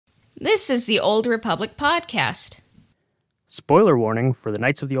This is the Old Republic podcast. Spoiler warning for the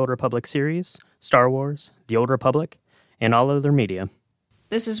Knights of the Old Republic series, Star Wars, the Old Republic, and all other media.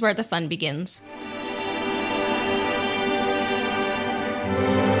 This is where the fun begins.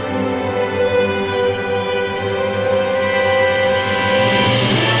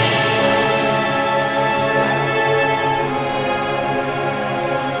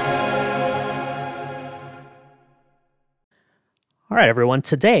 All right, everyone.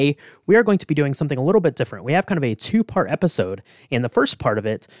 Today, we are going to be doing something a little bit different. We have kind of a two-part episode. In the first part of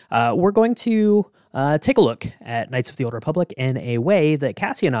it, we're going to take a look at Knights of the Old Republic in a way that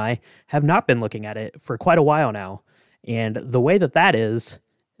Cassie and I have not been looking at it for quite a while now. And the way that is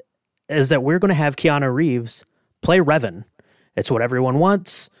that we're going to have Keanu Reeves play Revan. It's what everyone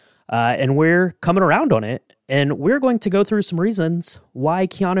wants, and we're coming around on it. And we're going to go through some reasons why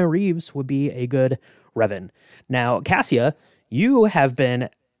Keanu Reeves would be a good Revan. Now, Cassia, you have been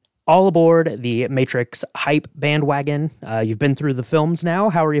all aboard the Matrix hype bandwagon. You've been through the films now.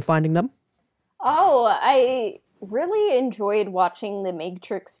 How are you finding them? Oh, I really enjoyed watching the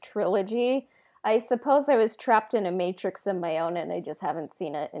Matrix trilogy. I suppose I was trapped in a Matrix of my own and I just haven't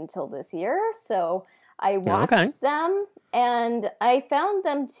seen it until this year. So I watched them and I found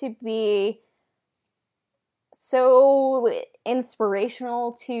them to be so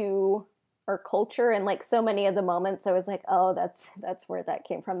inspirational to our culture, and like so many of the moments I was like, oh, that's where that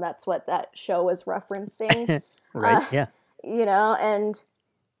came from. That's what that show was referencing. Right. Yeah. You know, and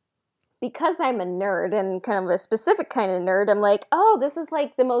because I'm a nerd and kind of a specific kind of nerd, I'm like, oh, this is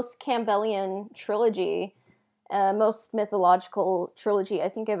like the most Campbellian trilogy, most mythological trilogy I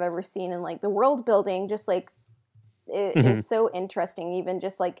think I've ever seen. And like the world building, just like it is so interesting, even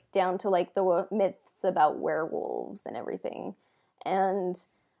just like down to like the myths about werewolves and everything. And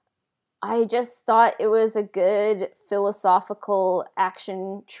I just thought it was a good philosophical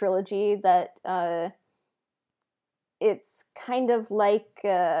action trilogy that it's kind of like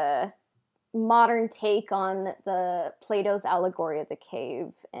a modern take on the Plato's allegory of the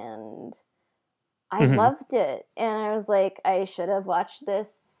cave. And I loved it. And I was like, I should have watched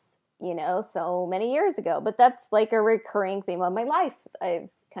this, you know, so many years ago. But that's like a recurring theme of my life, I've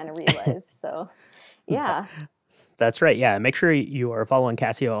kind of realized. So, yeah. That's right. Yeah. Make sure you are following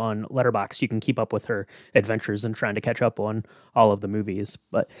Cassia on Letterboxd. You can keep up with her adventures and trying to catch up on all of the movies.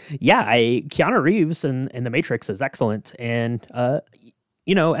 But yeah, Keanu Reeves in The Matrix is excellent. And,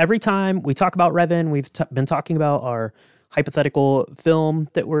 you know, every time we talk about Revan, we've been talking about our hypothetical film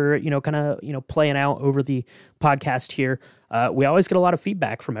that we're, you know, kind of, you know, playing out over the podcast here. We always get a lot of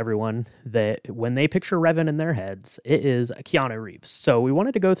feedback from everyone that when they picture Revan in their heads, it is Keanu Reeves. So we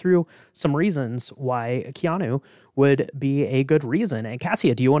wanted to go through some reasons why Keanu would be a good reason. And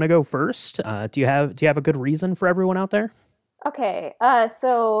Cassia, do you want to go first? Do you have a good reason for everyone out there? Okay.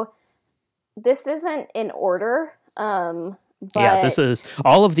 So this isn't in order. Yeah,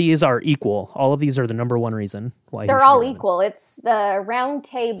 all of these are equal. All of these are the number one reason why they're all equal. It's the round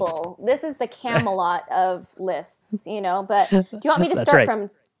table. This is the Camelot of lists, you know. But do you want me to start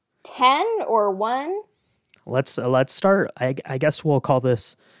from 10 or 1? Let's start. I guess we'll call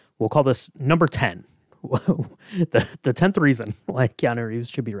this number 10. the 10th reason why Keanu Reeves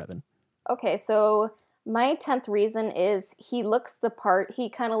should be Revan. Okay, so my 10th reason is he looks the part. He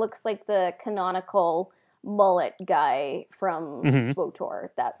kind of looks like the canonical mullet guy from SWTOR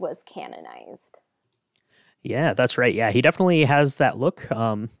that was canonized. Yeah, that's right. Yeah, he definitely has that look.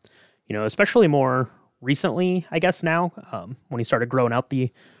 You know, especially more recently, I guess now, when he started growing out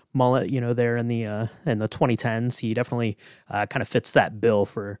the mullet, you know, there in the 2010s, he definitely kind of fits that bill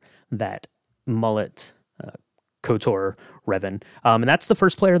for that mullet KOTOR Revan. And that's the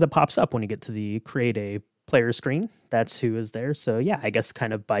first player that pops up when you get to the create a player screen. That's who is there. So yeah, I guess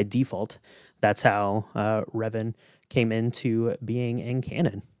kind of by default, that's how Revan came into being in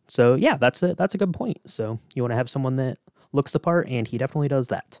canon. So yeah, that's a good point. So you want to have someone that looks the part, and he definitely does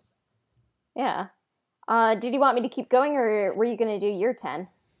that. Yeah. Did you want me to keep going, or were you going to do your 10?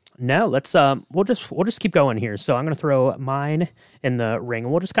 No, let's we'll just keep going here. So I'm going to throw mine in the ring,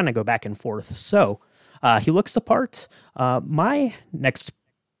 and we'll just kind of go back and forth. So he looks the part. My next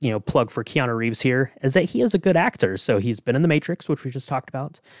plug for Keanu Reeves here is that he is a good actor. So he's been in The Matrix, which we just talked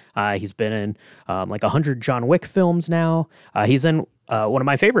about. He's been in like 100 John Wick films now. He's in one of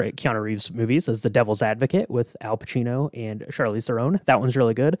my favorite Keanu Reeves movies is The Devil's Advocate with Al Pacino and Charlize Theron. That one's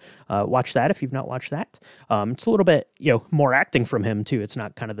really good. Watch that if you've not watched that. It's a little bit, more acting from him too. It's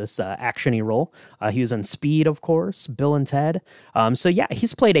not kind of this action-y role. He was in Speed, of course, Bill and Ted. So yeah,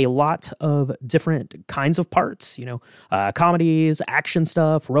 he's played a lot of different kinds of parts, comedies, action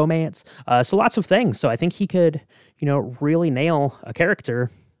stuff, romance. So lots of things. So I think he could, really nail a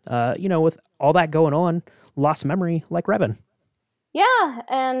character with all that going on, lost memory like Revan. Yeah,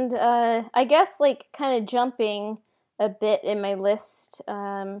 and I guess like kind of jumping a bit in my list,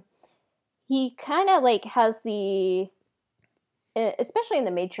 he kind of like has especially in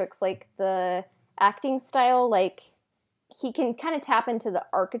the Matrix, like the acting style, like he can kind of tap into the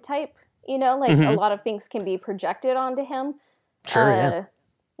archetype, like a lot of things can be projected onto him. Sure, yeah.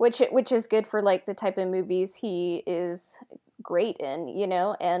 Which is good for like the type of movies he is great in,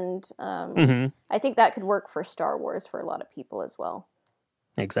 and I think that could work for Star Wars for a lot of people as well.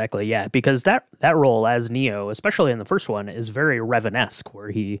 Exactly, yeah, because that role as Neo, especially in the first one, is very Revan-esque,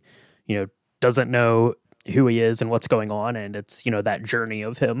 where he, doesn't know who he is and what's going on, and it's that journey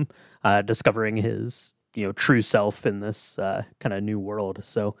of him discovering his true self in this kind of new world.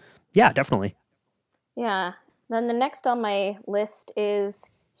 So yeah, definitely. Yeah. Then the next on my list is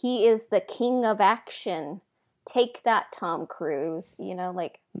he is the king of action. Take that, Tom Cruise.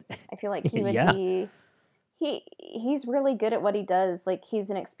 Like I feel like he would Yeah. be. He's really good at what he does. Like he's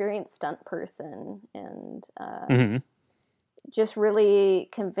an experienced stunt person and just really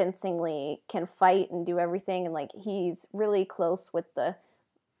convincingly can fight and do everything. And like he's really close with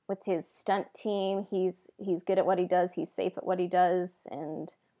his stunt team. He's good at what he does. He's safe at what he does,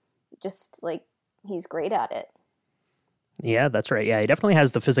 and just like he's great at it. Yeah, that's right. Yeah, he definitely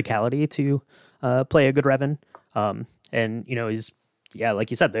has the physicality to play a good Revan. And he's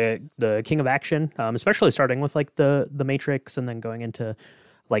like you said, the king of action. Especially starting with like the Matrix, and then going into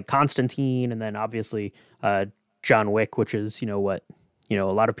like Constantine, and then obviously John Wick, which is what a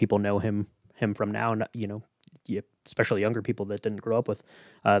lot of people know him from now. Especially younger people that didn't grow up with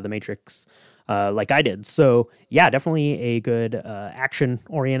the Matrix like I did. So yeah, definitely a good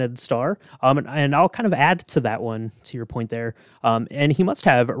action-oriented star. And I'll kind of add to that one, to your point there. And he must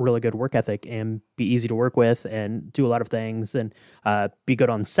have a really good work ethic and be easy to work with and do a lot of things and be good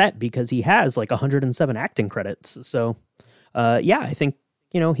on set, because he has like 107 acting credits. So yeah, I think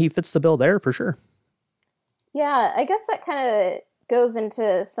he fits the bill there for sure. Yeah, I guess that kind of goes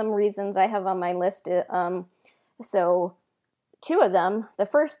into some reasons I have on my list. So two of them. The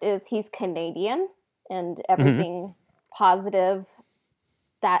first is he's Canadian, and everything positive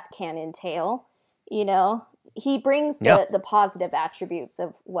that can entail. He brings the positive attributes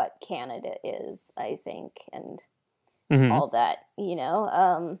of what Canada is, I think, and all that,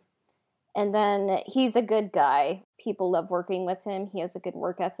 and then he's a good guy. People love working with him. He has a good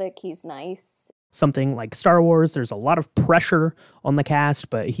work ethic. He's nice. Something like Star Wars, there's a lot of pressure on the cast,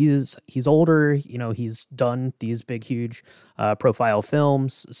 but he's older, he's done these big, huge profile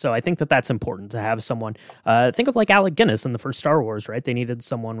films. So I think that's important to have someone, think of like Alec Guinness in the first Star Wars, right? They needed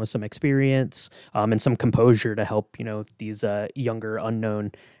someone with some experience and some composure to help, these younger,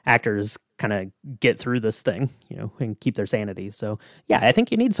 unknown actors kind of get through this thing, and keep their sanity. So yeah, I think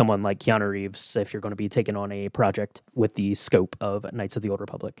you need someone like Keanu Reeves if you're going to be taking on a project with the scope of Knights of the Old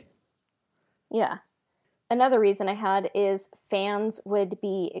Republic. Yeah. Another reason I had is fans would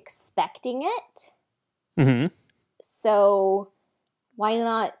be expecting it. So why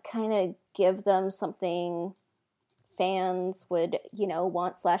not kind of give them something fans would,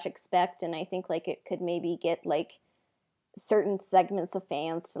 want/expect? And I think like it could maybe get like certain segments of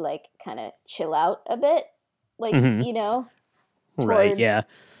fans to like kind of chill out a bit, like, Right, yeah.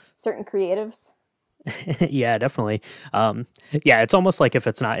 Certain creatives. Yeah, definitely. Yeah, it's almost like if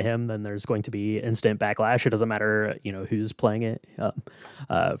it's not him, then there's going to be instant backlash. It doesn't matter, who's playing it,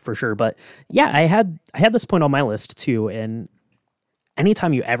 for sure. But yeah, I had this point on my list too. And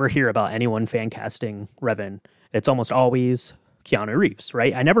anytime you ever hear about anyone fan casting Revan, it's almost always Keanu Reeves,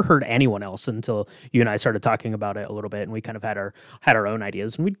 right? I never heard anyone else until you and I started talking about it a little bit, and we kind of had our own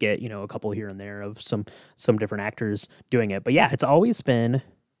ideas, and we'd get a couple here and there of some different actors doing it. But yeah, it's always been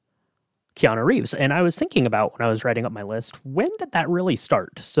Keanu Reeves. And I was thinking about, when I was writing up my list, when did that really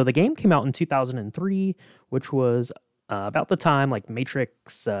start? So the game came out in 2003, which was about the time like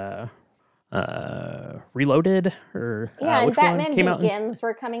Matrix Reloaded, or and which Batman one came Begins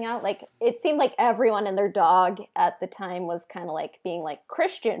were coming out. Like it seemed like everyone and their dog at the time was kind of like being like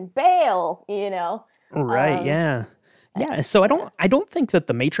Christian Bale, Right, yeah. Yeah, so I don't think that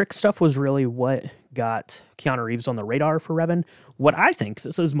the Matrix stuff was really what got Keanu Reeves on the radar for Revan. What I think,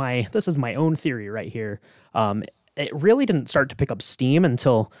 this is my own theory right here. It really didn't start to pick up steam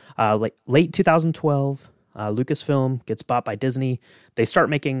until like late 2012. Lucasfilm gets bought by Disney. They start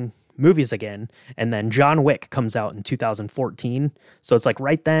making movies again, and then John Wick comes out in 2014. So it's like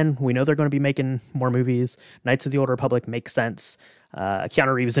right then we know they're going to be making more movies. Knights of the Old Republic makes sense.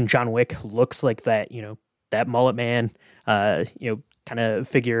 Keanu Reeves and John Wick looks like that, that mullet man, kind of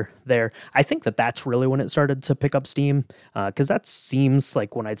figure there. I think that that's really when it started to pick up steam, because that seems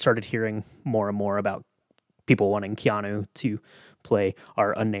like when I started hearing more and more about people wanting Keanu to play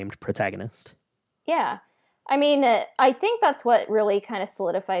our unnamed protagonist. Yeah. I mean, I think that's what really kind of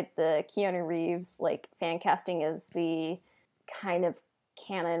solidified the Keanu Reeves like fan casting as the kind of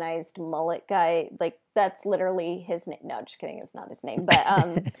canonized mullet guy. Like that's literally his name. No, just kidding. It's not his name. But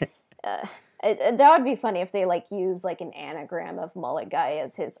that would be funny if they like use like an anagram of mullet guy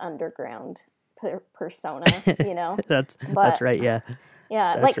as his underground persona. You know, that's right. Yeah.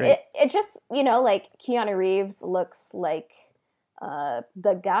 Yeah, That's like right. it just, you know, like Keanu Reeves looks like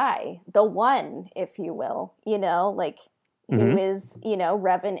the guy, the one, if you will, you know, like who is, you know,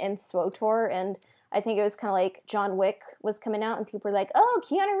 Revan and SWTOR. And I think it was kind of like John Wick was coming out and people were like, oh,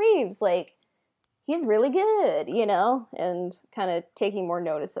 Keanu Reeves, like he's really good, you know, and kind of taking more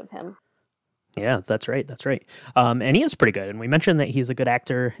notice of him. Yeah, that's right. That's right. And he is pretty good. And we mentioned that he's a good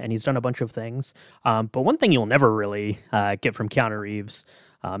actor and he's done a bunch of things. But one thing you'll never really get from Keanu Reeves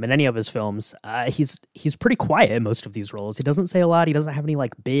in any of his films, he's pretty quiet in most of these roles. He doesn't say a lot. He doesn't have any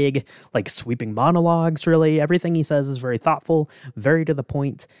like big, like sweeping monologues, really. Everything he says is very thoughtful, very to the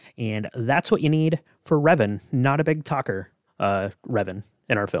point. And that's what you need for Revan, not a big talker, Revan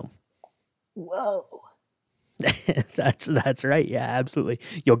in our film. Whoa. That's right. Yeah, absolutely.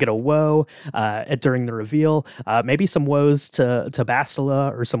 You'll get a woe during the reveal. Maybe some woes to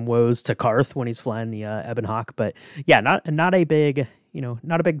Bastila or some woes to Karth when he's flying the Ebon Hawk. But yeah, not a big, you know,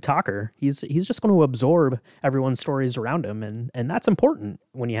 not a big talker. He's just going to absorb everyone's stories around him, and that's important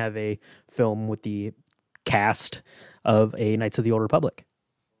when you have a film with the cast of a Knights of the Old Republic.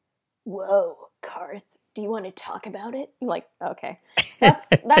 Whoa, Karth. Do you want to talk about it? I'm like, okay.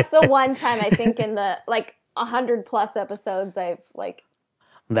 That's the one time I think in the like 100+ episodes I've like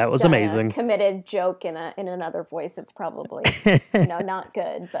that was amazing. Committed joke in another voice. It's probably not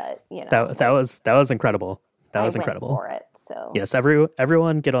good, but you know that was incredible. That was incredible. Went for it. So yes,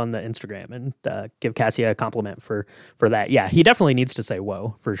 everyone get on the Instagram and give Cassia a compliment for that. Yeah, he definitely needs to say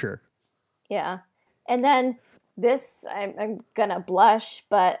whoa for sure. Yeah, and then this I'm gonna blush,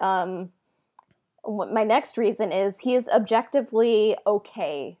 but my next reason is he is objectively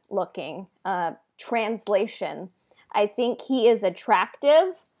okay looking. Translation. I think he is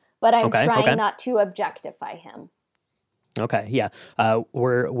attractive, but I'm trying not to objectify him. Okay, yeah.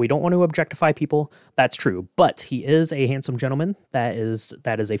 We don't want to objectify people. That's true. But he is a handsome gentleman. That is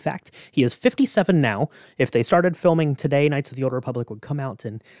a fact. He is 57 now. If they started filming today, Knights of the Old Republic would come out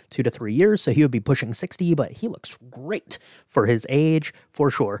in 2 to 3 years, so he would be pushing 60, but he looks great for his age,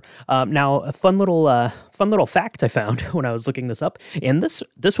 for sure. Now, a fun little fact I found when I was looking this up, and this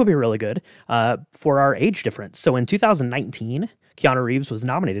would be really good for our age difference. So in 2019, Keanu Reeves was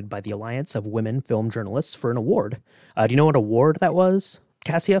nominated by the Alliance of Women Film Journalists for an award. Do you know what award that was,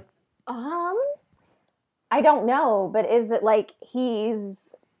 Cassia? I don't know, but is it like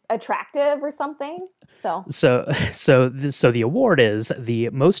he's attractive or something? So the award is the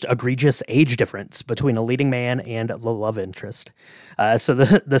most egregious age difference between a leading man and the love interest.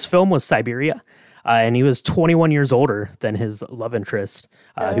 This film was Siberia. And he was 21 years older than his love interest,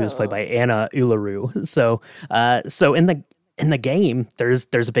 who was played by Anna Ularu. So in the game, there's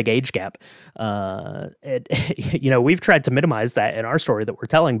a big age gap. We've tried to minimize that in our story that we're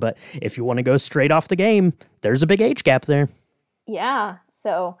telling, but if you want to go straight off the game, there's a big age gap there. Yeah.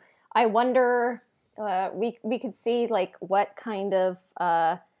 So I wonder, we could see like what kind of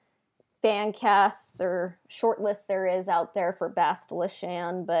fan casts or short list there is out there for Bastila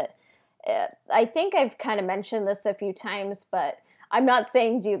Shan, but I think I've kind of mentioned this a few times, but I'm not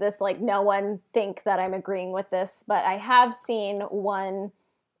saying do this like no one think that I'm agreeing with this, but I have seen one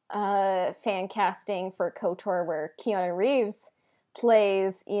fan casting for KOTOR where Keanu Reeves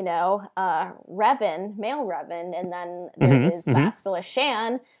plays, Revan, male Revan, and then there is Bastila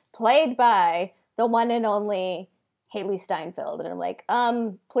Shan, played by the one and only Haley Steinfeld. And I'm like,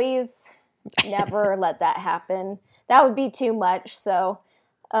 please never let that happen. That would be too much. So,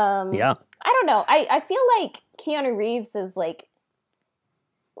 yeah. I don't know. I feel like Keanu Reeves is like,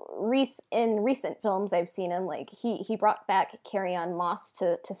 in recent films I've seen him, like he brought back Carrie-Anne Moss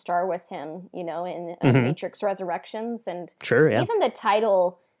to star with him, in Matrix Resurrections, and sure, yeah. Even the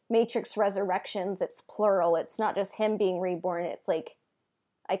title Matrix Resurrections, it's plural. It's not just him being reborn. It's like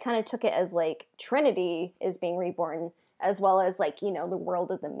I kind of took it as like Trinity is being reborn, as well as like the world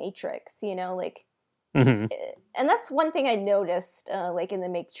of the Matrix. And that's one thing I noticed, like in the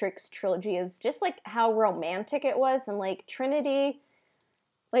Matrix trilogy, is just like how romantic it was, and like Trinity.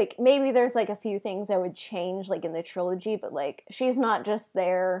 Like, maybe there's, like, a few things I would change, like, in the trilogy, but, like, she's not just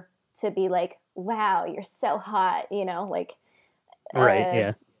there to be like, wow, you're so hot, like, Right.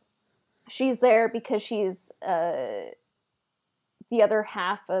 Yeah. She's there because she's the other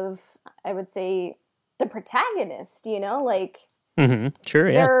half of, I would say, the protagonist, you know, like Sure.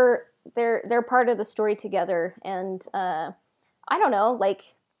 Yeah. they're part of the story together. And I don't know,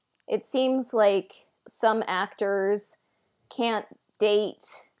 like, it seems like some actors can't date,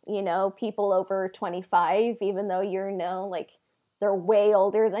 you know, people over 25, even though like they're way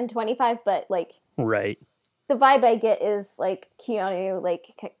older than 25. But like, Right. the vibe I get is like Keanu, like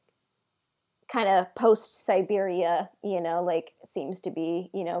kind of post Siberia, you know, like seems to be,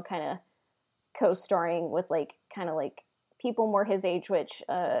 you know, kind of co-starring with like kind of like people more his age, which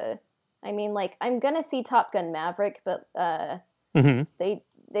I mean, like, I'm gonna see Top Gun Maverick, but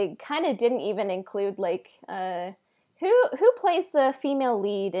they kind of didn't even include like who plays the female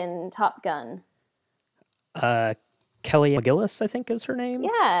lead in Top Gun. Kelly McGillis, I think is her name.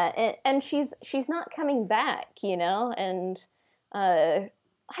 Yeah, and she's not coming back, you know, and I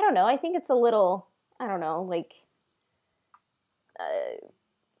don't know. I think it's a little, I don't know, like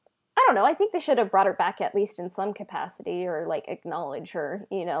I don't know. I think they should have brought her back at least in some capacity, or like acknowledge her,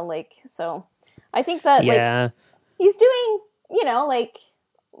 you know, like, so I think that like he's doing, you know, like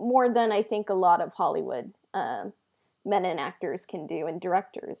more than I think a lot of Hollywood men and actors can do, and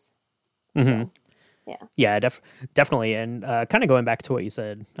directors. So, yeah, definitely. And kind of going back to what you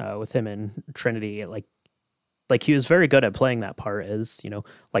said with him and Trinity, like he was very good at playing that part as, you know,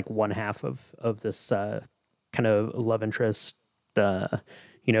 like one half of this kind of love interest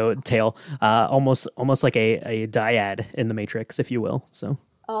you know, tale, almost like a dyad in the Matrix, if you will. So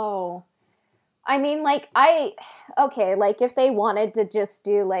I mean, like, okay, like, if they wanted to just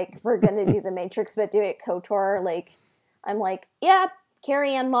do, like, we're gonna do the Matrix, but do it KOTOR, like, I'm like, yeah,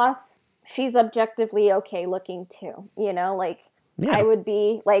 Carrie-Anne Moss, she's objectively okay looking too, you know, like, I would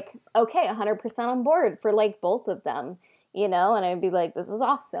be, like, okay, 100% on board for, like, both of them, you know, and I'd be like, this is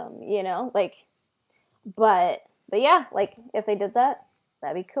awesome, you know, like, but yeah, like, if they did that,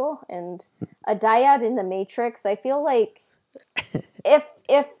 that'd be cool. And a dyad in the Matrix, I feel like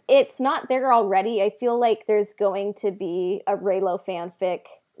if it's not there already, I feel like there's going to be a Reylo fanfic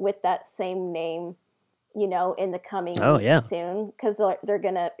with that same name, you know, in the coming weeks soon, because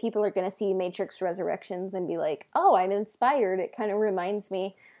people are gonna see Matrix Resurrections and be like, oh, I'm inspired. It kind of reminds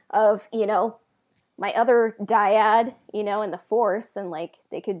me of, you know, my other dyad, you know, in the Force, and like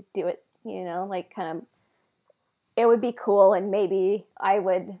they could do it, you know, like kind of. It would be cool, and maybe I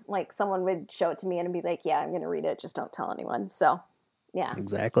would, like, someone would show it to me and be like, yeah, I'm going to read it, just don't tell anyone. So, yeah.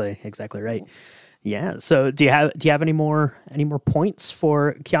 Exactly right. Yeah. So do you have any more points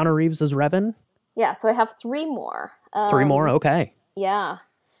for Keanu Reeves as Revan? Yeah, so I have 3 more. 3 more? Okay. Yeah.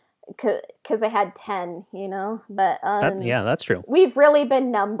 Because I had 10, you know, but that's true. We've really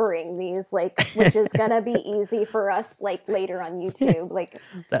been numbering these, like, which is gonna be easy for us, like, later on YouTube. Like,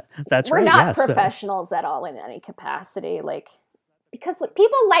 we're not professionals at all in any capacity, like, because like,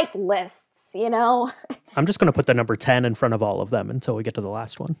 people like lists, you know. I'm just gonna put the number 10 in front of all of them until we get to the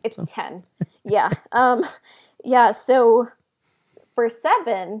last one. It's 10. Yeah. Yeah. So for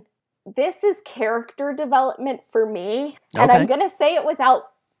 7, this is character development for me, and I'm gonna say it without,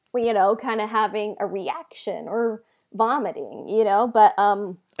 you know, kind of having a reaction or vomiting, you know, but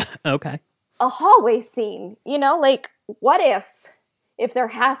okay. A hallway scene, you know, like, what if there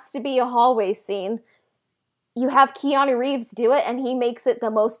has to be a hallway scene, you have Keanu Reeves do it and he makes it the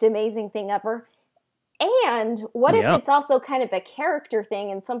most amazing thing ever. And what if it's also kind of a character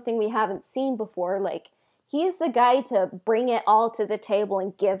thing and something we haven't seen before, like, he's the guy to bring it all to the table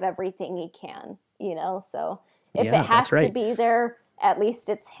and give everything he can, you know, so if it has to be there, at least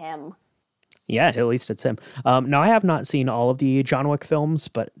it's him. Yeah, at least it's him. Now, I have not seen all of the John Wick films,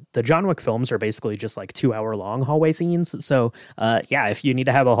 but the John Wick films are basically just like 2-hour-long hallway scenes. So, yeah, if you need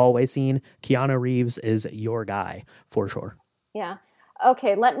to have a hallway scene, Keanu Reeves is your guy for sure. Yeah.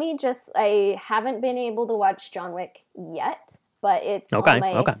 Okay, I haven't been able to watch John Wick yet, but it's on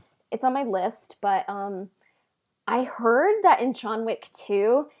my list. But I heard that in John Wick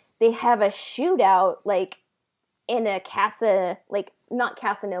 2, they have a shootout, like, in a Casa, like, not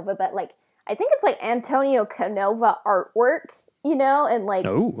Casanova, but like, I think it's like Antonio Canova artwork, you know, and like,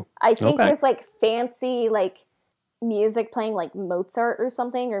 I think there's like fancy like music playing, like Mozart or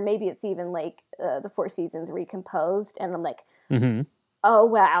something, or maybe it's even like the Four Seasons recomposed, and I'm like, oh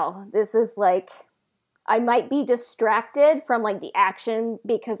wow, this is like, I might be distracted from like the action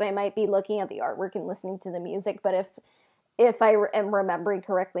because I might be looking at the artwork and listening to the music, but if I am remembering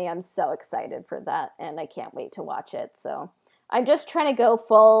correctly, I'm so excited for that, and I can't wait to watch it. So I'm just trying to go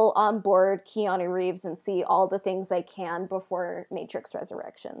full on board Keanu Reeves and see all the things I can before Matrix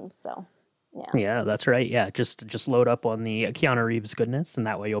Resurrections. So Yeah, that's right. Yeah, just load up on the Keanu Reeves goodness, and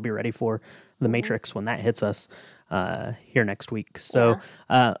that way you'll be ready for the Matrix when that hits us here next week. So,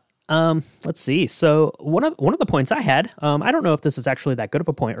 let's see. So one of the points I had, I don't know if this is actually that good of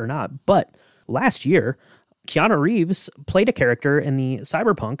a point or not, but last year Keanu Reeves played a character in the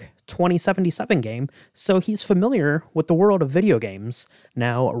Cyberpunk 2077 game, so he's familiar with the world of video games.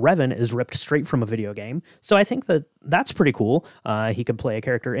 Now, Revan is ripped straight from a video game, so I think that that's pretty cool. He could play a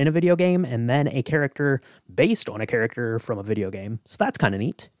character in a video game and then a character based on a character from a video game, so that's kind of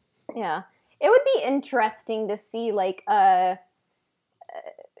neat. Yeah. It would be interesting to see, like,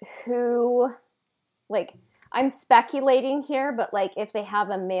 who, like, I'm speculating here, but, like, if they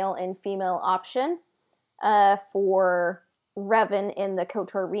have a male and female option for Revan in the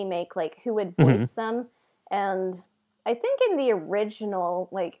KOTOR remake, like, who would voice them? And I think in the original,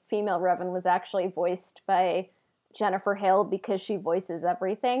 like, female Revan was actually voiced by Jennifer Hale because she voices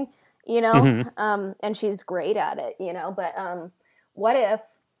everything, you know? And she's great at it, you know? But what if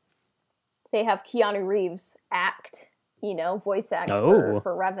they have Keanu Reeves act, you know, voice act for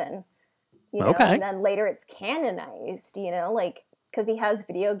Revan, you know? And then later it's canonized, you know? Like, because he has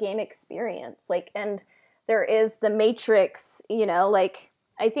video game experience, like, and there is the Matrix, you know, like,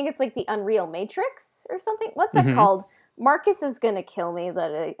 I think it's like the Unreal Matrix or something. What's that called? Marcus is going to kill me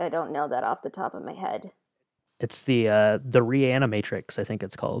that I don't know that off the top of my head. It's the Reanimatrix, I think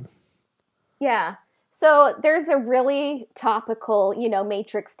it's called. Yeah. So there's a really topical, you know,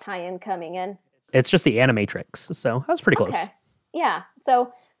 Matrix tie-in coming in. It's just the Animatrix, so that was pretty close. Okay. Yeah.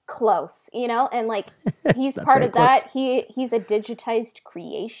 So close, you know, and like he's part of that. He's a digitized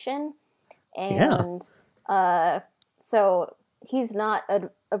creation. And so he's not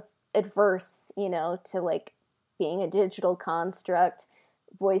adverse, you know, to like being a digital construct,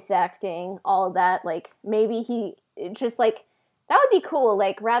 voice acting, all of that. Like maybe he just like, that would be cool.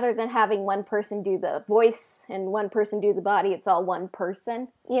 Like rather than having one person do the voice and one person do the body, it's all one person,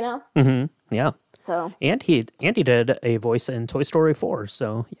 you know? Yeah. So. And he did a voice in Toy Story 4.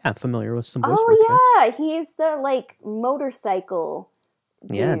 So yeah, familiar with some voice work. Oh yeah. He's the like motorcycle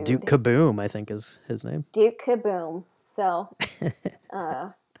dude. Yeah, Duke Kaboom, I think is his name. Duke Kaboom. So,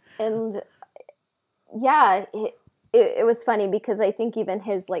 and yeah, it was funny because I think even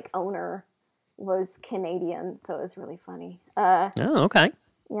his like owner was Canadian, so it was really funny. Oh, okay.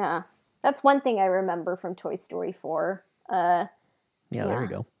 Yeah, that's one thing I remember from Toy Story 4. Yeah, there you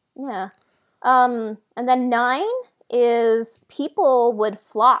go. Yeah. And then 9 is people would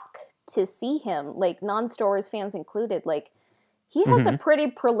flock to see him, like non-Star Wars fans included. Like he has a pretty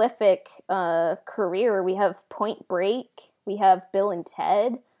prolific career. We have Point Break, we have Bill and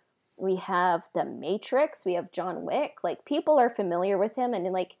Ted, we have The Matrix, we have John Wick. Like people are familiar with him,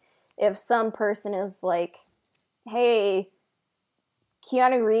 and like if some person is like, hey,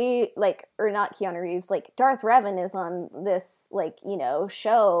 Keanu Reeves, like, or not Keanu Reeves, like Darth Revan is on this, like, you know,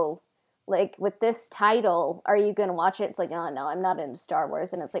 show, like with this title, are you going to watch it? It's like, oh no, I'm not into Star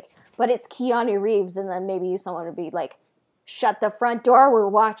Wars. And it's like, but it's Keanu Reeves. And then maybe someone would be like, shut the front door, we're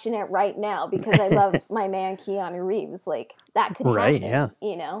watching it right now because I love my man Keanu Reeves. Like that could happen,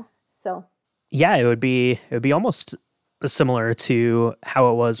 you know? So yeah, it would be almost similar to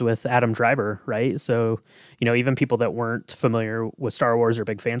how it was with Adam Driver, right? So, you know, even people that weren't familiar with Star Wars or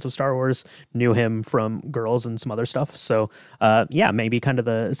big fans of Star Wars knew him from Girls and some other stuff. So, yeah, maybe kind of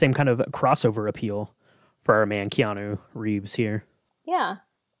the same kind of crossover appeal for our man Keanu Reeves here. Yeah.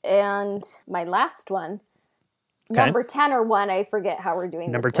 And my last one, number 10 or 1, I forget how we're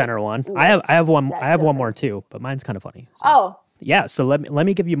doing number this. 10 or 1. I have one more too, but mine's kind of funny. So. Oh. Yeah, so let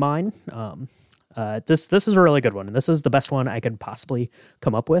me give you mine. This is a really good one, and this is the best one I could possibly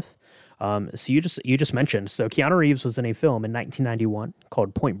come up with. So you just mentioned, so Keanu Reeves was in a film in 1991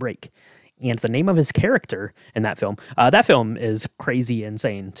 called Point Break, and the name of his character in that film is crazy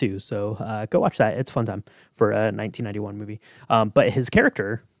insane too. So go watch that; it's a fun time for a 1991 movie. But his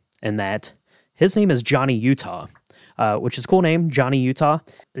character in that, his name is Johnny Utah, which is a cool name, Johnny Utah.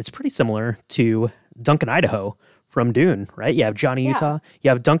 It's pretty similar to Duncan Idaho from Dune, right? You have Johnny Utah, you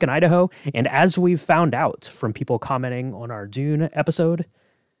have Duncan Idaho, and as we've found out from people commenting on our Dune episode,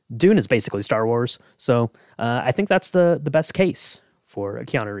 Dune is basically Star Wars. So I think that's the best case for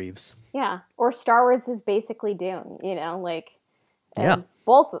Keanu Reeves. Yeah, or Star Wars is basically Dune, you know, like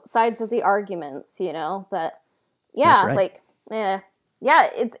both sides of the arguments, you know, but yeah, right. Like, yeah,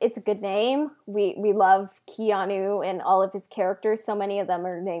 it's a good name. We love Keanu and all of his characters. So many of them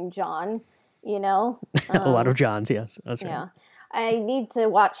are named John. You know, a lot of Johns. Yes, that's right. Yeah, I need to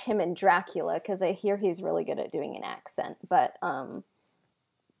watch him in Dracula because I hear he's really good at doing an accent. But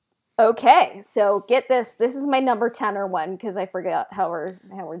Okay, so get this. This is my number 10 or one because I forgot how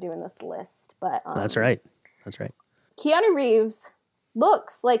we're doing this list. But That's right. That's right. Keanu Reeves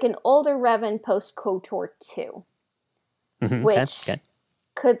looks like an older Revan post KOTOR 2, which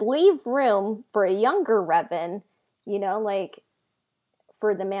could leave room for a younger Revan, like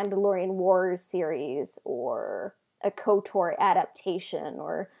for the Mandalorian Wars series or a KOTOR adaptation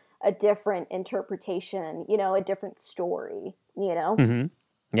or a different interpretation, a different story, Mm-hmm.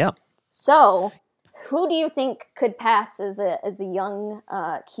 Yeah. So, who do you think could pass as a young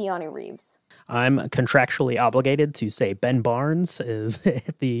Keanu Reeves? I'm contractually obligated to say Ben Barnes is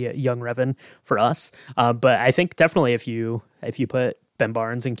the young Revan for us. But I think definitely if you put Ben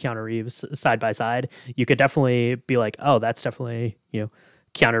Barnes and Keanu Reeves side by side, you could definitely be like, oh, that's definitely,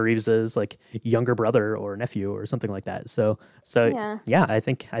 Keanu Reeves's like younger brother or nephew or something like that. So yeah, I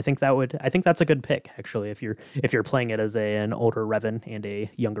think that's a good pick actually if you're playing it as an older Revan and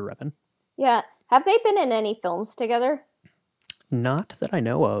a younger Revan. Yeah, have they been in any films together? Not that I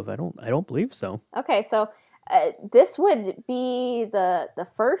know of. I don't believe so. Okay, so this would be the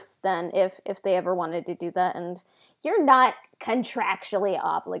first then if they ever wanted to do that, and you're not contractually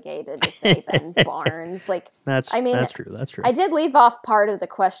obligated to say Ben Barnes. Like that's true. That's true. I did leave off part of the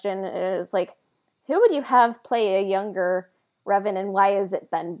question is like, who would you have play a younger Revan, and why is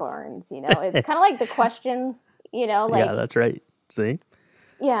it Ben Barnes? It's kind of like the question. Like yeah, that's right. See,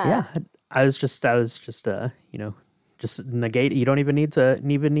 yeah. I was just just negate. You don't even need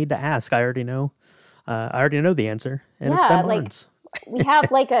to ask. I already know. I already know the answer, and it's Ben Barnes. Like, we have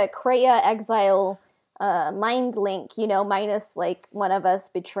like a Kreia exile mind link, minus like one of us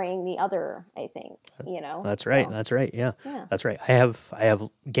betraying the other. I think That's right. That's right. Yeah, that's right. I have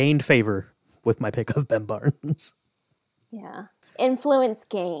gained favor with my pick of Ben Barnes. Yeah, influence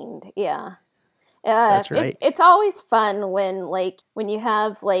gained. Yeah. That's right. It's always fun when you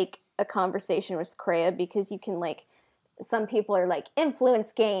have like a conversation with Kreia because you can like, some people are like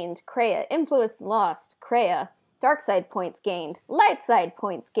influence gained, Kreia, influence lost, Kreia, dark side points gained, light side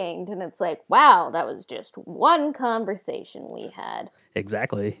points gained, and it's like, wow, that was just one conversation we had.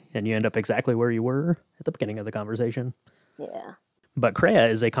 Exactly, and you end up exactly where you were at the beginning of the conversation. Yeah. But Kreia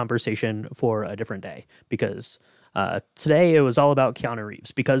is a conversation for a different day because today it was all about Keanu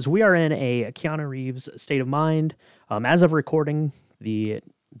Reeves because we are in a Keanu Reeves state of mind. As of recording, the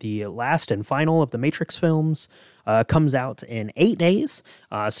last and final of the Matrix films comes out in 8 days.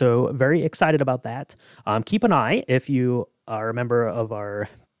 So very excited about that. Keep an eye if you are a member of our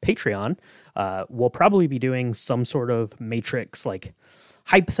Patreon. We'll probably be doing some sort of Matrix like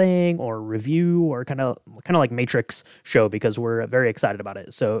hype thing or review or kind of like Matrix show because we're very excited about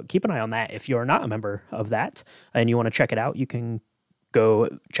it. So keep an eye on that. If you're not a member of that and you want to check it out, you can go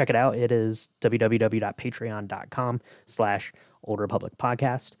check it out. It is www.patreon.com/Old Republic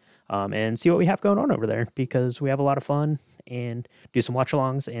Podcast and see what we have going on over there because we have a lot of fun and do some watch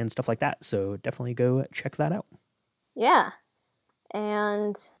alongs and stuff like that. So definitely go check that out. Yeah.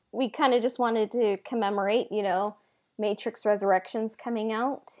 And we kind of just wanted to commemorate, Matrix Resurrections coming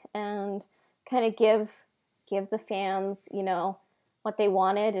out and kind of give the fans, what they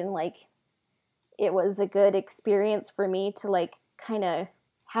wanted. And like, it was a good experience for me to like kind of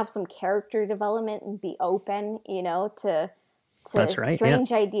have some character development and be open, to That's right,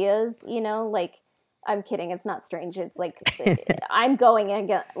 strange ideas, like, I'm kidding. It's not strange. It's like, I'm going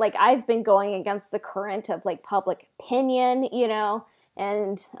against, like, I've been going against the current of like public opinion,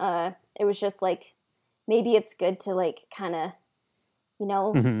 and it was just like, maybe it's good to like kind of,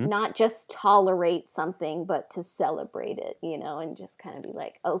 not just tolerate something, but to celebrate it, and just kind of be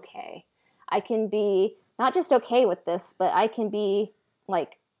like, okay, I can be not just okay with this, but I can be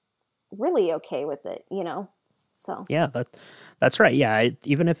like really okay with it, So yeah, that's right. Yeah,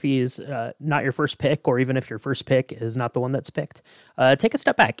 even if he's not your first pick, or even if your first pick is not the one that's picked, take a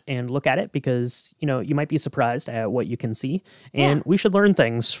step back and look at it because you might be surprised at what you can see, and we should learn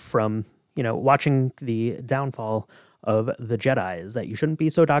things from watching the downfall of the Jedi. Is that you shouldn't be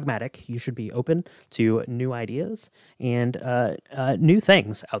so dogmatic. You should be open to new ideas and new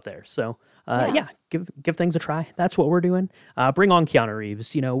things out there. So. Give things a try. That's what we're doing. Bring on Keanu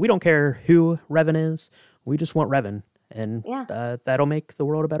Reeves. We don't care who Revan is. We just want Revan, and that'll make the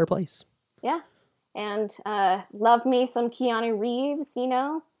world a better place. Yeah, and love me some Keanu Reeves.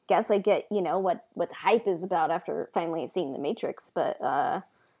 Guess I get what the hype is about after finally seeing The Matrix. But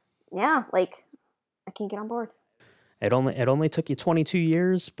like I can get on board. It only took you 22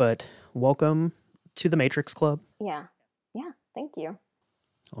 years, but welcome to the Matrix Club. Yeah. Thank you.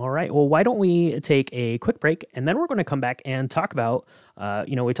 All right. Well, why don't we take a quick break, and then we're going to come back and talk about,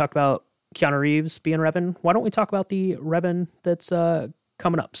 we talked about Keanu Reeves being Revan. Why don't we talk about the Revan that's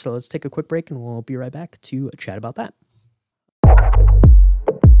coming up. So let's take a quick break and we'll be right back to chat about that.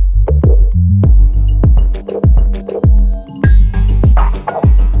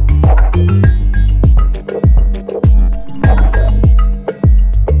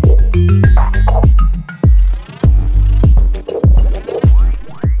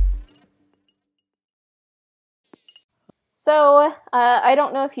 So, I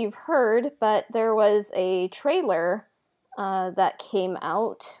don't know if you've heard, but there was a trailer that came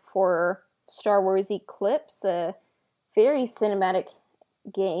out for Star Wars Eclipse, a very cinematic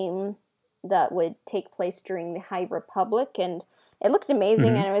game that would take place during the High Republic, and it looked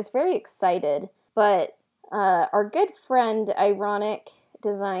amazing, and I was very excited. But our good friend, Ironic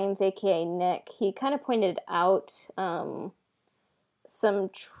Designs, aka Nick, he kind of pointed out some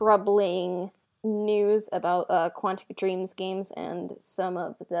troubling news about Quantic Dreams games and some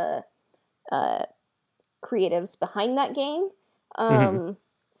of the creatives behind that game.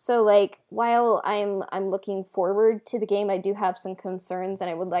 So, like, while I'm looking forward to the game, I do have some concerns, and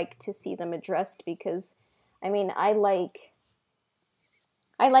I would like to see them addressed because, I mean, I like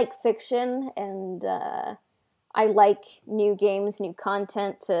fiction, and I like new games, new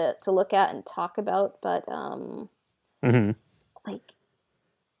content to look at and talk about, but like,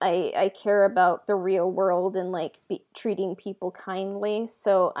 I care about the real world and, like, treating people kindly.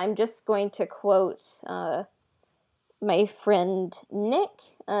 So I'm just going to quote my friend Nick,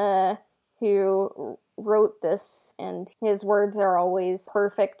 who wrote this, and his words are always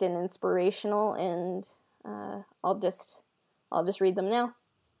perfect and inspirational, and I'll just read them now.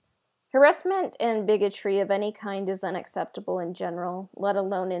 Harassment and bigotry of any kind is unacceptable in general, let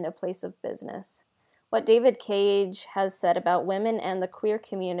alone in a place of business. What David Cage has said about women and the queer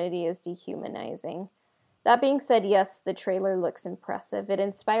community is dehumanizing. That being said, yes, the trailer looks impressive. It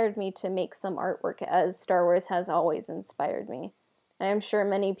inspired me to make some artwork, as Star Wars has always inspired me. I am sure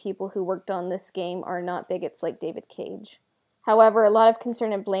many people who worked on this game are not bigots like David Cage. However, a lot of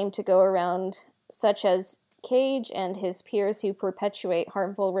concern and blame to go around, such as Cage and his peers who perpetuate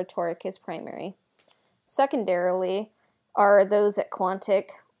harmful rhetoric, is primary. Secondarily are those at Quantic,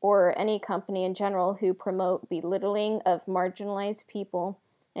 or any company in general, who promote belittling of marginalized people,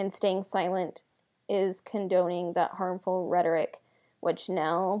 and staying silent is condoning that harmful rhetoric, which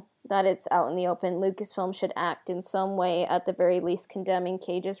now that it's out in the open, Lucasfilm should act in some way, at the very least condemning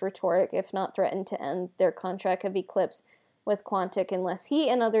Cage's rhetoric, if not threaten to end their contract of Eclipse with Quantic unless he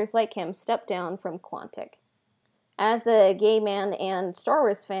and others like him step down from Quantic. As a gay man and Star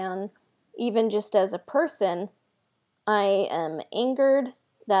Wars fan, even just as a person, I am angered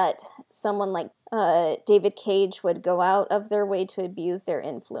that someone like David Cage would go out of their way to abuse their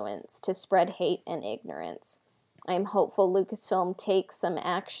influence, to spread hate and ignorance. I am hopeful Lucasfilm takes some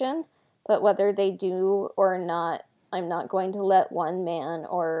action, but whether they do or not, I'm not going to let one man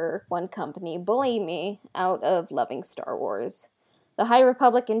or one company bully me out of loving Star Wars. The High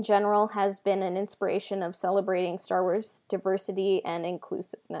Republic in general has been an inspiration of celebrating Star Wars diversity and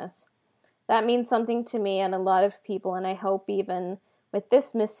inclusiveness. That means something to me and a lot of people, and I hope even with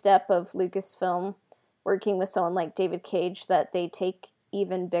this misstep of Lucasfilm working with someone like David Cage that they take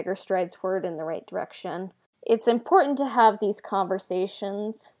even bigger strides forward in the right direction. It's important to have these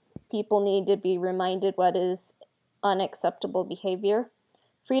conversations. People need to be reminded what is unacceptable behavior.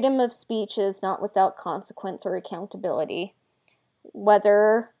 Freedom of speech is not without consequence or accountability.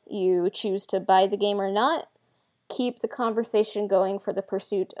 Whether you choose to buy the game or not, keep the conversation going for the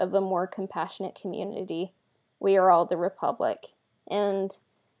pursuit of a more compassionate community. We are all the Republic. And,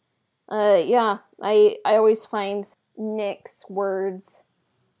 I always find Nick's words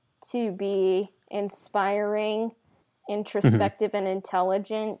to be inspiring, introspective, and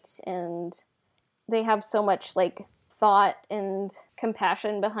intelligent, and they have so much, like, thought and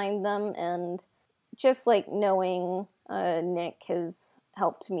compassion behind them, and just, like, knowing Nick has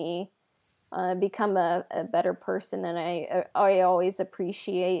helped me become a better person, and I always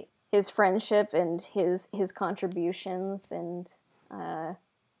appreciate his friendship and his contributions, and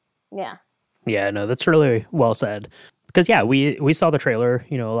yeah. Yeah, no, that's really well said. Because we saw the trailer,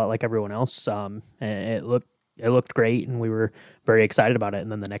 a lot like everyone else. And it looked great, and we were very excited about it. And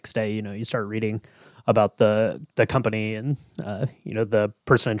then the next day, you start reading about the company and the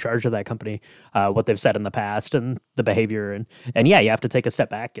person in charge of that company, what they've said in the past and the behavior, and you have to take a step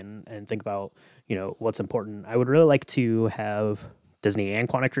back and think about what's important. I would really like to have Disney and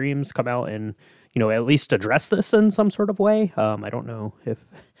Quantic Dreams come out and at least address this in some sort of way. I don't know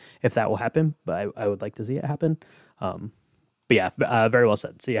if that will happen, but I would like to see it happen. But yeah, very well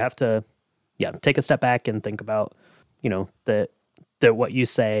said. So you have to take a step back and think about that what you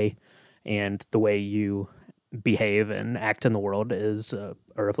say and the way you behave and act in the world is a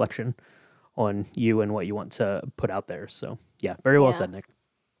reflection on you and what you want to put out there. So yeah, very well said, Nick.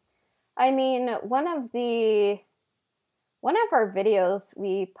 I mean, one of our videos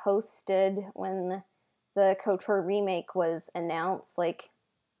we posted when the KOTOR remake was announced, like,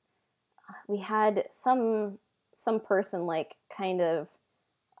 we had some person like kind of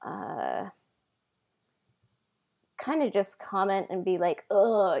just comment and be like,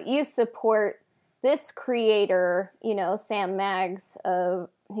 "Ugh, you support this creator, you know, Sam Maggs,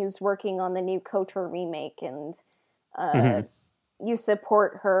 who's working on the new KOTOR remake, and you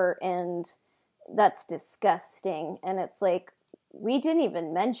support her, and that's disgusting." And it's like, we didn't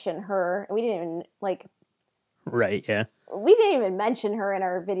even mention her. We didn't even like. Right. Yeah. We didn't even mention her in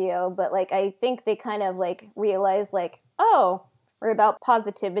our video, but like, I think they kind of like realized like, oh, we're about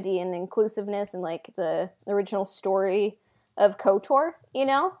positivity and inclusiveness and like the original story of KOTOR, you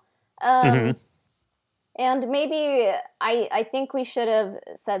know? And maybe I think we should have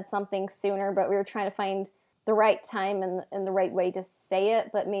said something sooner, but we were trying to find the right time and the right way to say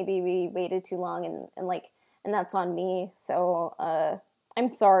it, but maybe we waited too long and that's on me. So I'm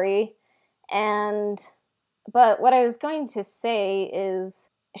sorry. But what I was going to say is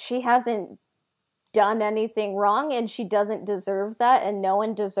she hasn't done anything wrong, and she doesn't deserve that, and no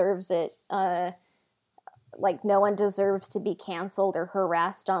one deserves it. Like, no one deserves to be canceled or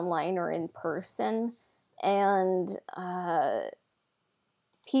harassed online or in person. And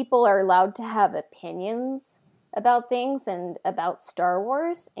people are allowed to have opinions about things and about Star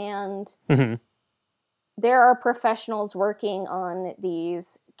Wars, and there are professionals working on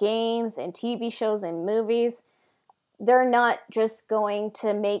these games and TV shows and movies. They're not just going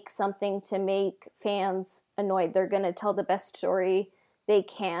to make something to make fans annoyed. They're going to tell the best story they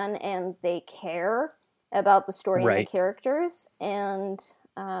can, and they care about the story and the characters. And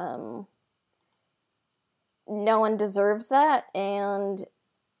no one deserves that. And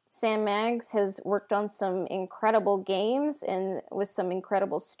Sam Maggs has worked on some incredible games and with some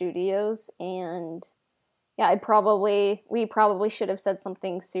incredible studios. And yeah, we probably should have said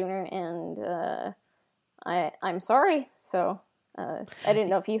something sooner, and I'm sorry. So I didn't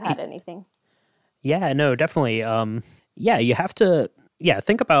know if you had anything. Yeah, no, definitely. Yeah, you have to. Yeah,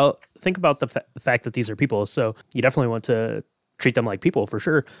 think about the fact that these are people. So you definitely want to treat them like people for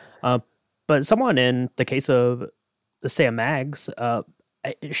sure. But someone in the case of Sam Maggs,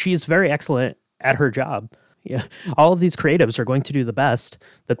 she's very excellent at her job. Yeah, all of these creatives are going to do the best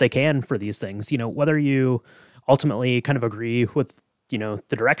that they can for these things. You know, whether you ultimately kind of agree with, you know,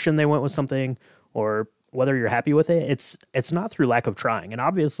 the direction they went with something, or whether you're happy with it, it's not through lack of trying. And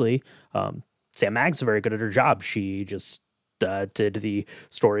obviously, Sam Maggs is very good at her job. She just did the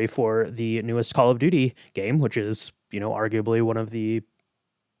story for the newest Call of Duty game, which is, you know, arguably one of the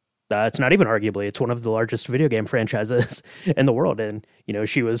it's not even arguably, it's one of the largest video game franchises in the world. And, you know,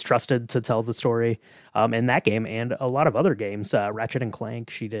 she was trusted to tell the story in that game and a lot of other games. Ratchet and Clank,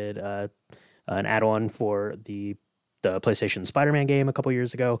 she did an add-on for the PlayStation Spider-Man game a couple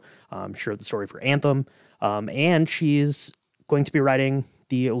years ago. She wrote the story for Anthem. And she's going to be writing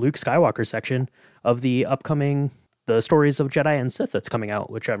the Luke Skywalker section of the upcoming The Stories of Jedi and Sith that's coming out,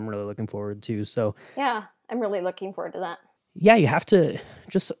 which I'm really looking forward to. So yeah, I'm really looking forward to that. Yeah, you have to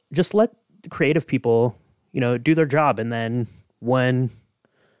just let the creative people, you know, do their job. And then when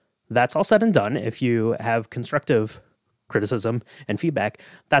that's all said and done, if you have constructive criticism and feedback,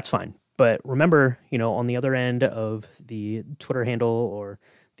 that's fine. But remember, you know, on the other end of the Twitter handle or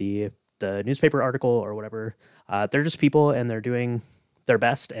the newspaper article or whatever, they're just people, and they're doing their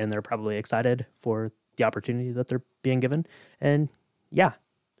best, and they're probably excited for the opportunity that they're being given. And yeah,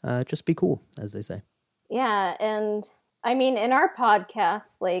 just be cool, as they say. Yeah, and I mean, in our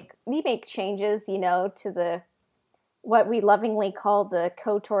podcast, like, we make changes, you know, to what we lovingly call the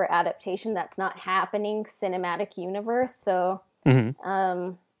KOTOR adaptation that's not happening cinematic universe. So,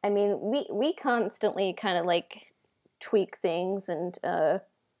 I mean, we constantly kind of like tweak things, and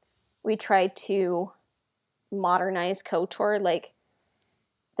we try to modernize KOTOR. Like,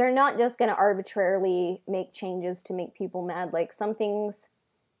 they're not just going to arbitrarily make changes to make people mad. Like, some things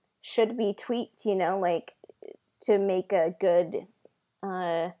should be tweaked, you know, like, to make a good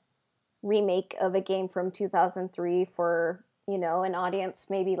remake of a game from 2003 for, you know, an audience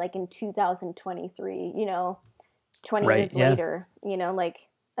maybe like in 2023, you know, 20 years later, you know, like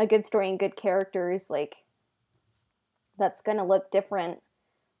a good story and good characters, like, that's going to look different,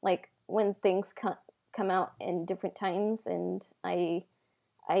 like, when things come out in different times. And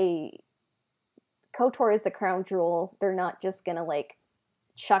KOTOR is the crown jewel. They're not just going to like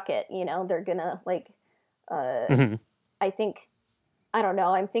chuck it, you know, they're going to like, I think, I don't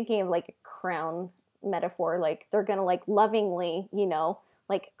know, I'm thinking of like a crown metaphor. Like they're gonna like lovingly,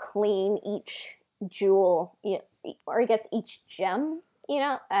 like clean each jewel, or I guess each gem.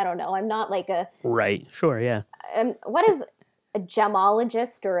 I don't know. I'm not like a right. Sure. Yeah. What is a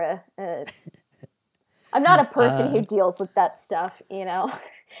gemologist or a I'm not a person who deals with that stuff.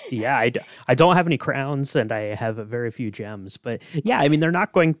 Yeah, I don't have any crowns and I have very few gems, but yeah, I mean they're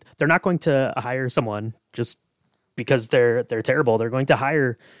not going to hire someone just because they're terrible. They're going to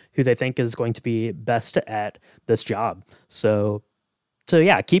hire who they think is going to be best at this job. So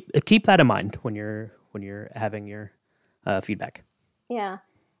yeah, keep that in mind when you're having your feedback. Yeah.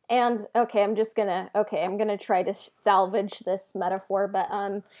 And okay, I'm gonna try to salvage this metaphor, but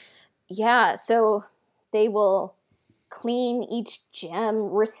yeah, so they will clean each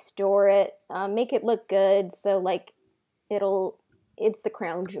gem, restore it, make it look good. So like it's the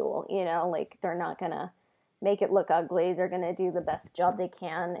crown jewel, like they're not gonna make it look ugly. They're gonna do the best job they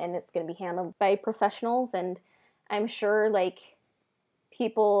can, and it's gonna be handled by professionals. And I'm sure like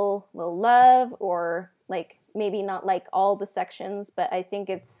people will love, or like maybe not like all the sections, but I think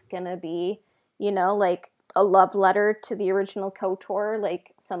it's gonna be, like a love letter to the original KOTOR,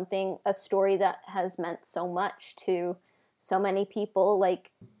 like a story that has meant so much to so many people,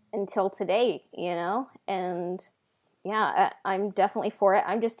 like until today, and yeah, I'm definitely for it.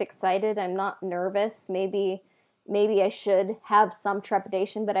 I'm just excited. I'm not nervous. Maybe I should have some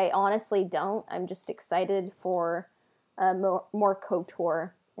trepidation, but I honestly don't. I'm just excited for more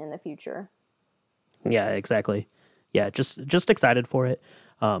KOTOR in the future. Yeah, exactly. Yeah, just excited for it.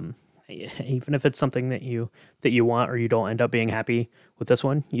 Even if it's something that you want, or you don't end up being happy with this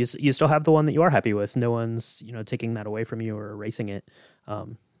one, you still have the one that you are happy with. No one's taking that away from you or erasing it.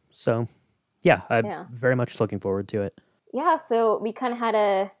 So yeah, I'm very much looking forward to it. Yeah, so we kind of had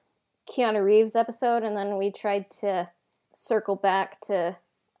a Keanu Reeves episode, and then we tried to circle back to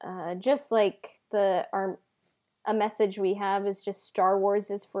just like a message we have is just Star Wars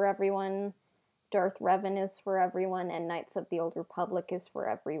is for everyone. Darth Revan is for everyone, and Knights of the Old Republic is for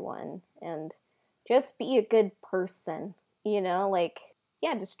everyone. And just be a good person,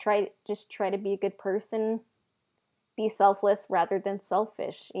 just try to be a good person. Be selfless rather than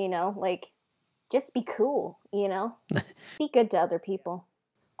selfish, just be cool, Be good to other people.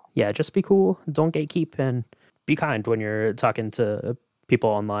 Yeah, just be cool. Don't gatekeep, and be kind when you're talking to people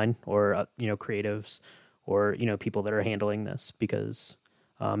online, or creatives, or people that are handling this, because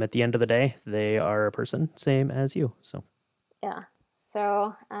at the end of the day, they are a person, same as you. So, yeah.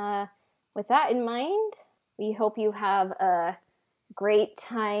 So, with that in mind, we hope you have a great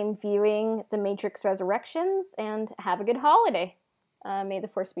time viewing The Matrix Resurrections, and have a good holiday. May the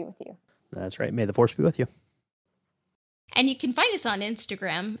Force be with you. That's right. May the Force be with you. And you can find us on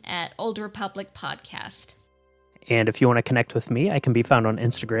Instagram at Old Republic Podcast. And if you want to connect with me, I can be found on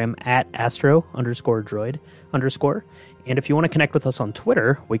Instagram at astro_droid_. And if you want to connect with us on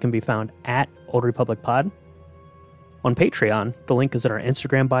Twitter, we can be found at Old Republic Pod. On Patreon, the link is in our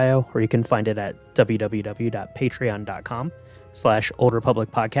Instagram bio, or you can find it at www.patreon.com/Old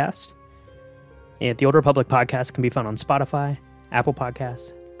Republic Podcast. And the Old Republic Podcast can be found on Spotify, Apple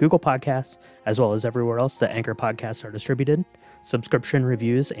Podcasts, Google Podcasts, as well as everywhere else that Anchor podcasts are distributed. Subscription,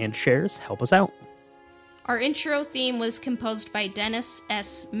 reviews, and shares help us out. Our intro theme was composed by Dennis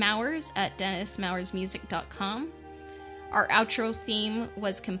S. Mowers at dennismowersmusic.com. Our outro theme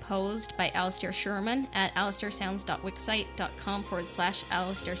was composed by Alistair Sherman at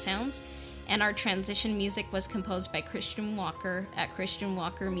alistairsounds.wixsite.com/alistairsounds. And our transition music was composed by Christian Walker at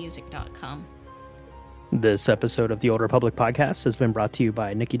christianwalkermusic.com. This episode of the Old Republic Podcast has been brought to you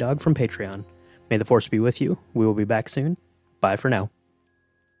by Nikki Dog from Patreon. May the Force be with you. We will be back soon. Bye for now.